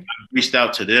I reached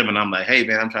out to them, and I'm like, hey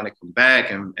man, I'm trying to come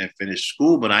back and finish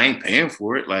school, but I ain't paying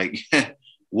for it. Like,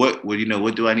 what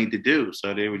do I need to do?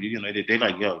 So they were, they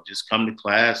like, yo, just come to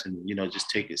class and,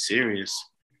 just take it serious.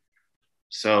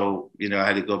 So, I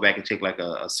had to go back and take like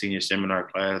a senior seminar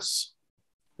class.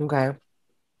 Okay.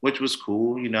 Which was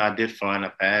cool. I did fine.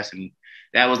 I passed. And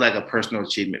that was like a personal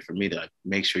achievement for me to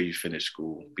make sure you finish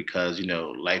school because,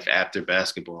 life after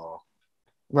basketball.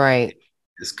 Right.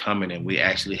 Is coming, and we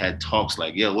actually had talks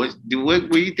like, yo, what do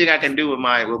you think I can do with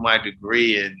my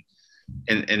degree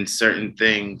and certain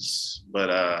things? But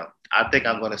I think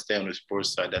I'm going to stay on the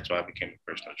sports side. That's why I became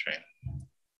a personal trainer.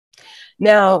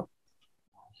 Now,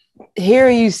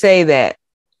 hearing you say that,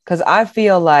 because I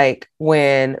feel like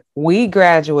when we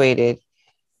graduated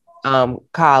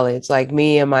college, like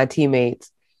me and my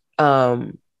teammates,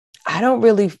 I don't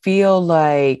really feel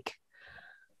like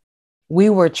we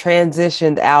were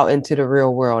transitioned out into the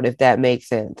real world, if that makes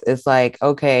sense. It's like,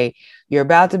 okay, you're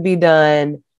about to be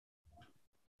done.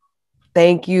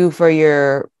 Thank you for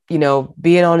your,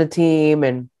 being on the team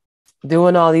and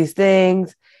doing all these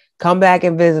things. Come back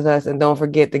and visit us, and don't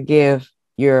forget to give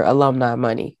your alumni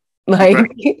money. Like,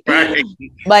 right.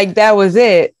 Like that was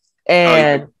it.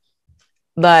 And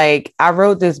like, I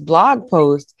wrote this blog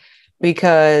post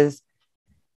because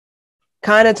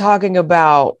kind of talking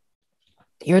about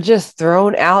you're just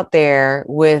thrown out there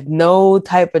with no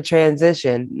type of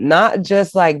transition, not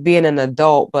just like being an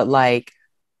adult, but like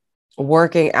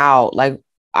working out. Like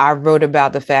I wrote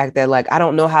about the fact that like, I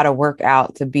don't know how to work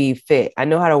out to be fit. I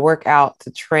know how to work out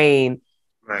to train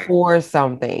for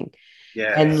something.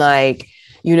 Yes. And like,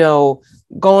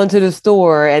 going to the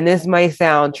store, and this might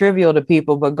sound trivial to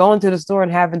people, but going to the store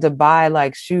and having to buy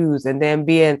like shoes and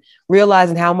then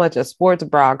realizing how much a sports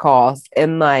bra costs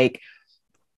and like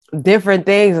different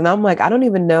things. And I'm like, I don't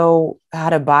even know how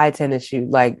to buy tennis shoes,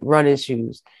 like running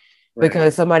shoes,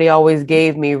 because somebody always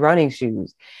gave me running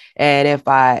shoes. And if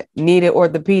I needed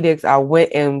orthopedics, I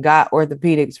went and got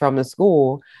orthopedics from the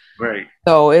school. Right.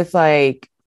 So it's like,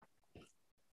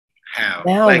 how?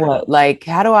 Now what? Like,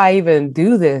 how do I even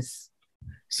do this?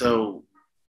 So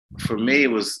for me,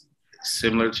 it was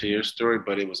similar to your story,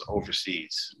 but it was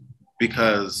overseas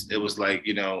because it was like,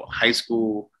 high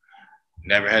school,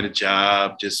 never had a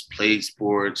job, just played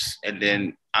sports. And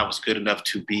then I was good enough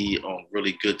to be on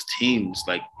really good teams,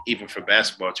 like even for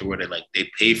basketball, to where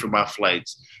they paid for my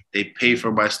flights, they paid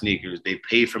for my sneakers, they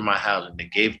paid for my housing, they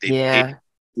paid for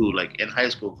food. Like in high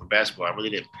school for basketball, I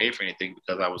really didn't pay for anything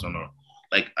because I was on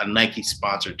a Nike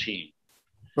sponsored team.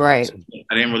 Right. So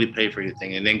I didn't really pay for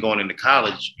anything. And then going into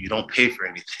college, you don't pay for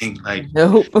anything. Like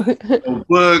nope. No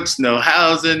books, no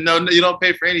housing, no, you don't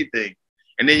pay for anything.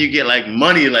 And then you get like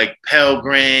money, like Pell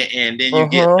Grant, and then you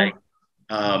get like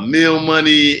meal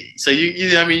money. So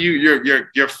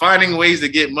you're finding ways to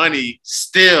get money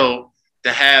still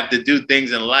to do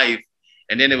things in life.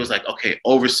 And then it was like, okay,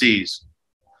 overseas.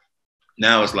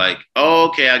 Now it's like,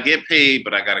 okay, I get paid,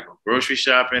 but I gotta go grocery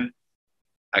shopping.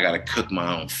 I gotta cook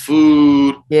my own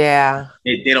food. Yeah.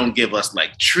 They don't give us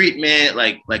like treatment,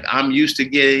 like I'm used to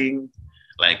getting,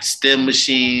 like STEM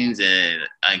machines and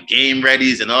game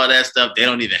readies and all that stuff. They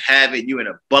don't even have it. You in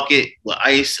a bucket with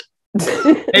ice,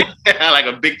 like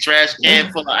a big trash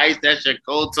can full of ice. That's your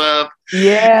cold tub.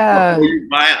 Yeah. Or you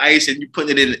buy ice and you put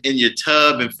it in your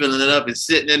tub and filling it up and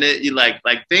sitting in it. You like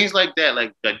things like that.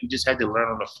 Like you just had to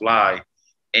learn on the fly.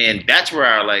 And that's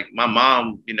where my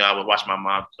mom, I would watch my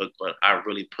mom cook, but I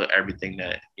really put everything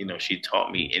that, she taught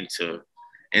me into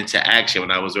action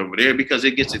when I was over there, because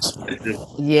it gets expensive.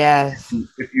 Yes.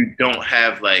 If you don't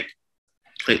have like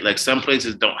like some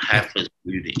places don't have places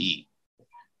for you to eat.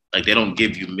 Like they don't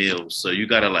give you meals, so you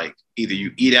gotta like either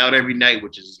you eat out every night,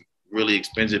 which is really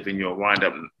expensive, and you'll wind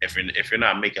up if you're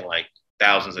not making like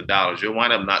thousands of dollars, you'll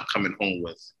wind up not coming home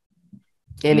with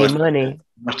Any money.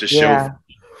 much to show Yeah.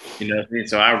 for, you know what I mean?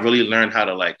 So I really learned how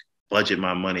to like budget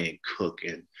my money and cook.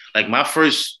 And like my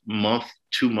first month,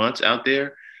 2 months out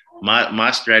there,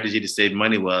 my strategy to save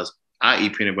money was I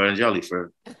eat peanut butter and jelly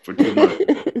for 2 months.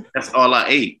 That's all I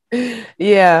ate.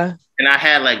 Yeah. And I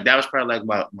had like that was probably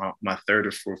like my third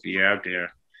or fourth year out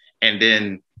there. And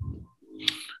then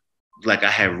like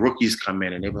I had rookies come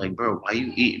in and they were like, bro, why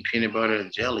you eating peanut butter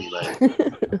and jelly? Like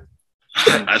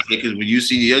I think because when you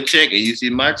see your check and you see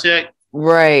my check,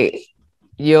 right,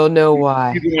 you'll know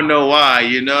why. You don't know why,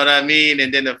 you know what I mean?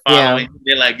 And then the following,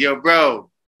 they're like, yo,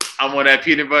 bro, I want that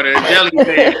peanut butter and jelly,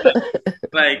 man.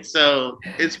 Like, so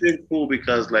it's been cool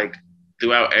because like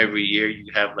throughout every year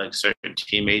you have like certain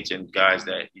teammates and guys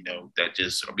that, you know, that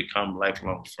just become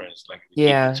lifelong friends. Like we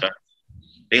keep in touch.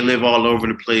 They live all over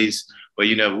the place, but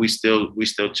you know, we still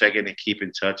check in and keep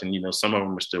in touch. And, you know, some of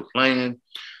them are still playing.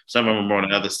 Some of them are on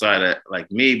the other side of,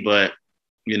 like me, but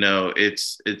you know,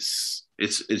 it's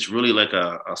really like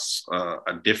a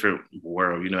different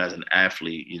world, you know, as an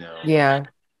athlete, you know. Yeah.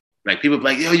 Like people be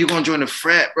like, yo, you gonna join the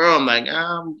frat, bro? I'm like,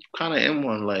 I'm kind of in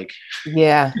one. Like,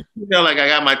 yeah, you know, like I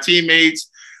got my teammates,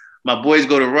 my boys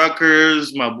go to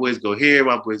Rutgers, my boys go here,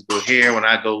 my boys go here. When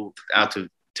I go out to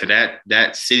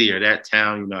that city or that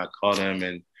town, you know, I call them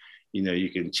and you know, you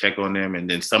can check on them. And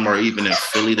then some are even in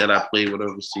Philly that I played with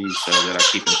overseas, so that I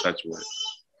keep in touch with.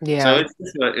 Yeah.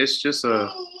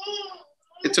 So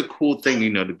it's a cool thing, you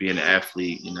know, to be an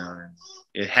athlete, you know. And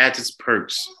it has its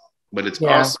perks, but it's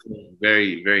also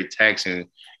very, very taxing.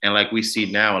 And like we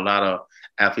see now, a lot of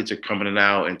athletes are coming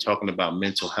out and talking about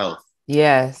mental health.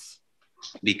 Yes.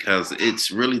 Because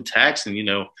it's really taxing, you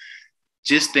know.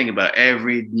 Just think about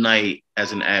every night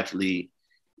as an athlete,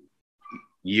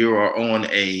 you are on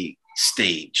a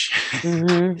stage.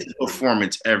 It's a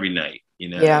performance every night, you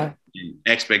know. Yeah. And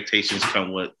expectations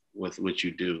come with what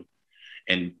you do.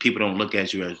 And people don't look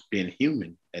at you as being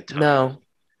human at times. No.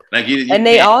 Like you and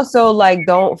they also like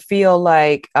don't feel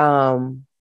like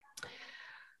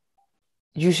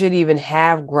you should even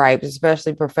have gripes,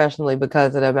 especially professionally,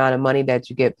 because of the amount of money that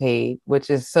you get paid, which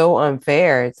is so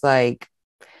unfair. It's like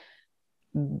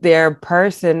their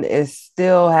person is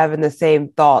still having the same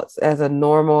thoughts as a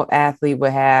normal athlete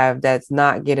would have that's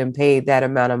not getting paid that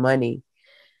amount of money.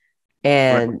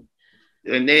 And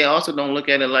they also don't look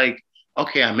at it like,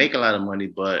 okay, I make a lot of money,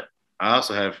 but I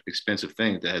also have expensive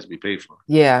things that has to be paid for.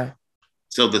 Yeah.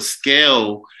 So the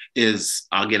scale is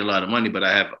I'll get a lot of money, but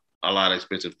I have a lot of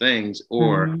expensive things,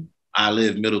 or I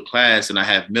live middle class and I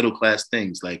have middle class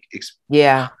things. Like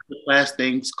middle class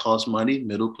things cost money,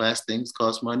 middle class things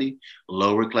cost money,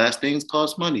 lower class things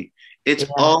cost money. It's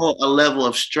all a level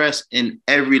of stress in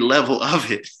every level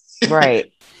of it.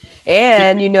 Right.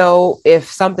 And you know, if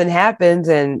something happens,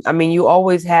 and I mean, you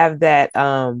always have that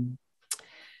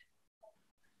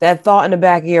that thought in the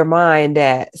back of your mind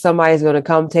that somebody's going to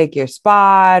come take your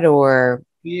spot, or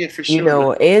for sure, you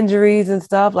know, injuries and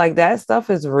stuff like that. Stuff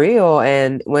is real.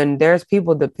 And when there's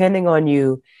people depending on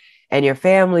you and your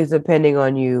family's depending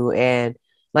on you, and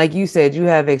like you said, you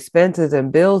have expenses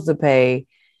and bills to pay,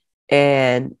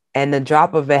 and the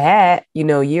drop of a hat, you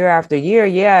know, year after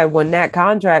year, when that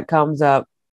contract comes up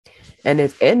and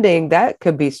it's ending, that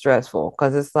could be stressful,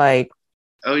 because it's like,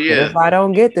 oh yeah, what if I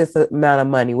don't get this amount of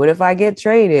money? What if I get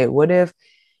traded? What if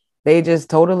they just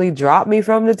totally drop me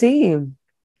from the team?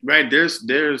 Right. There's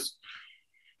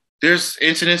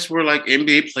incidents where like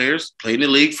NBA players played in the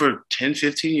league for 10,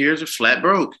 15 years are flat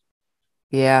broke.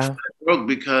 Yeah. Flat broke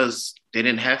because they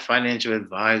didn't have financial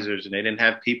advisors and they didn't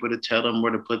have people to tell them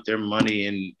where to put their money.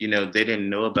 And, you know, they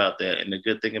didn't know about that. And the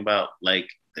good thing about like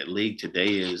the league today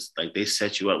is like they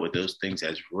set you up with those things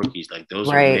as rookies. Like those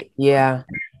are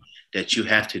that you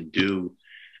have to do.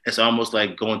 It's almost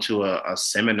like going to a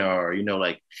seminar, you know,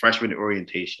 like freshman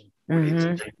orientation, where they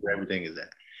tell you where everything is at.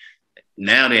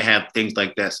 Now they have things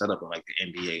like that set up in like the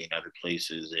NBA and other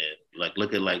places. And like,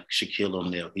 look at like Shaquille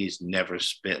O'Neal. He's never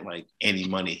spent like any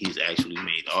money he's actually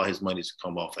made. All his money's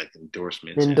come off like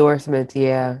endorsements.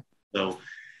 So,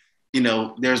 you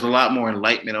know, there's a lot more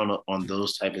enlightenment on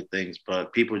those type of things,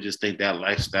 but people just think that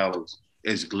lifestyle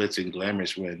is glitz and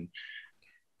glamorous when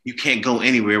you can't go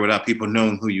anywhere without people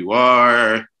knowing who you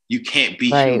are. You can't be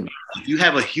human. If you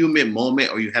have a human moment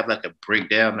or you have like a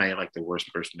breakdown, now you're like the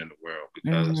worst person in the world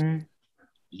because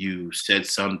you said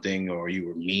something or you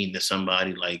were mean to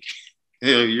somebody. Like,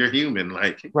 you know, you're human.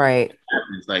 Like, right.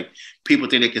 It's like people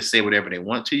think they can say whatever they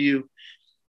want to you.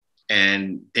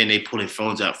 and then they pull their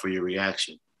phones out for your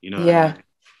reaction. You know what Yeah. I mean?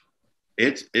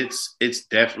 It's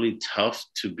definitely tough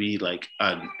to be like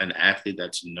an athlete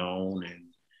that's known, and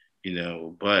you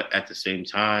know, but at the same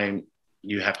time,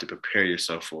 you have to prepare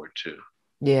yourself for it too.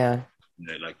 Yeah. You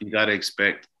know, like you got to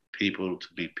expect people to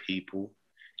be people,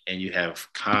 and you have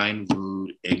kind,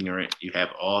 rude, ignorant, you have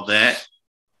all that,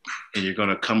 and you're going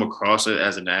to come across it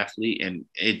as an athlete, and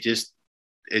it just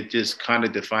kind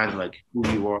of defines like who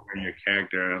you are and your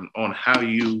character, and on how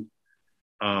you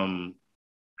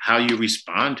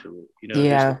respond to it. You know, there's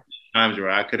Yeah. times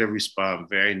where I could have responded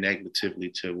very negatively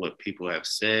to what people have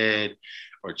said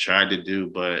or tried to do,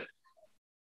 but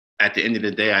at the end of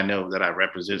the day, I know that I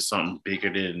represent something bigger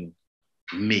than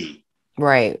me.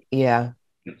 Right. Yeah.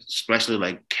 Especially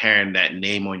like carrying that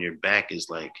name on your back is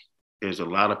like, there's a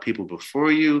lot of people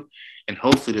before you, and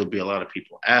hopefully there'll be a lot of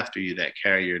people after you that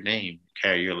carry your name,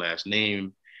 carry your last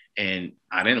name. And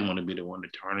I didn't want to be the one to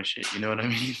tarnish it. You know what I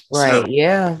mean? Right.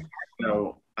 Yeah.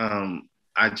 So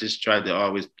I just tried to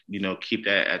always, you know, keep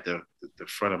that at the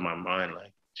front of my mind.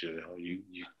 Like, you know, you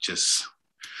just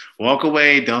walk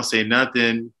away, don't say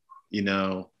nothing. You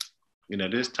know,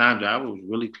 there's times I was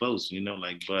really close, you know,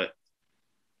 like, but,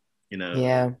 you know,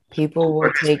 Yeah. People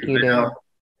will take you there.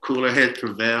 Cooler heads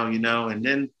prevail, you know, and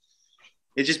then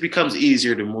it just becomes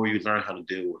easier the more you learn how to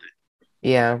deal with it.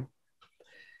 Yeah.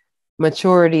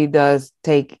 Maturity does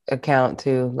take account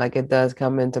too. Like it does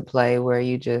come into play where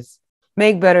you just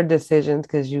make better decisions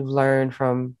because you've learned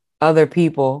from other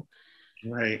people.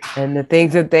 Right. And the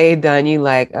things that they've done, you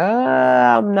like,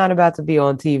 I'm not about to be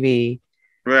on TV.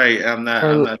 Right. I'm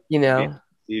not, you know,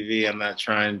 TV. I'm not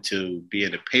trying to be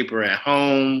in the paper at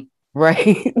home.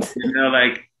 Right. You know,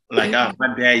 like my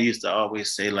dad used to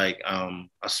always say, like, a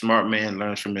smart man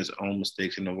learns from his own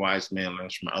mistakes, and a wise man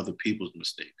learns from other people's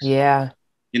mistakes. Yeah.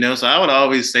 You know, so I would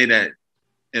always say that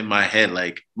in my head.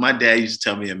 Like my dad used to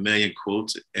tell me a million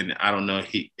quotes, and I don't know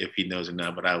if he knows it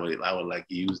now, but I would like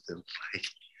use them. Like,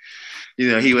 you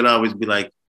know, he would always be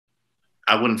like,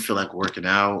 I wouldn't feel like working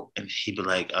out, and he'd be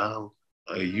like, "Oh,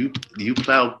 you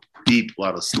plow deep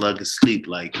while the slug is asleep."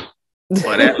 Like,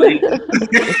 or that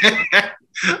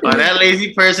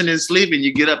lazy person is sleeping.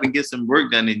 You get up and get some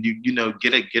work done, and you know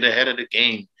get ahead of the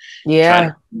game. Yeah. Try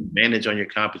to manage on your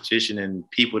competition and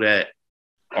people that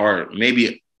are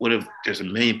maybe. What if there's a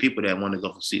million people that want to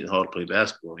go from Seton Hall to play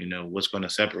basketball? You know, what's going to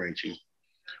separate you?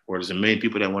 Or there's a million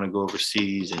people that want to go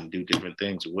overseas and do different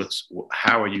things.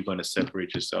 How are you going to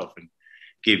separate yourself and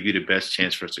give you the best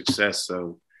chance for success?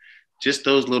 So just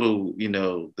those little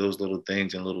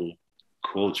things and little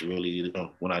quotes really, you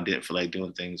know, when I didn't feel like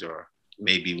doing things or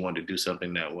maybe wanted to do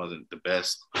something that wasn't the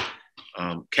best,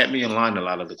 kept me in line a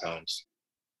lot of the times.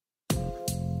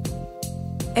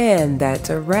 And that's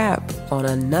a wrap on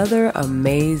another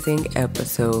amazing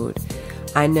episode.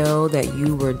 I know that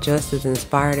you were just as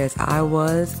inspired as I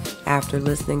was after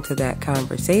listening to that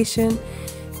conversation.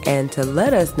 And to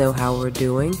let us know how we're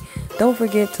doing, don't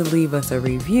forget to leave us a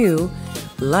review,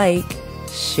 like,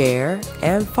 share,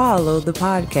 and follow the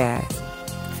podcast.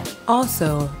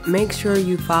 Also, make sure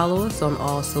you follow us on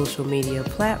all social media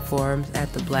platforms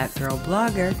at The Black Girl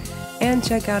Blogger, and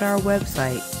check out our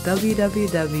website,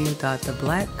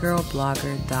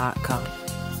 www.theblackgirlblogger.com.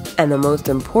 And the most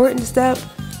important step,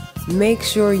 make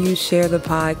sure you share the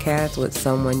podcast with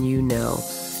someone you know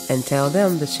and tell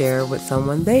them to share with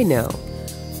someone they know.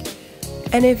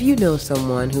 And if you know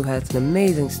someone who has an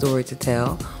amazing story to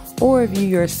tell, or if you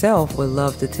yourself would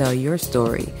love to tell your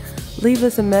story, leave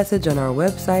us a message on our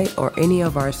website or any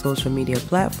of our social media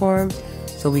platforms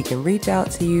so we can reach out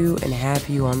to you and have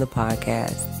you on the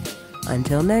podcast.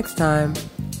 Until next time,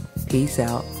 peace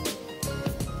out.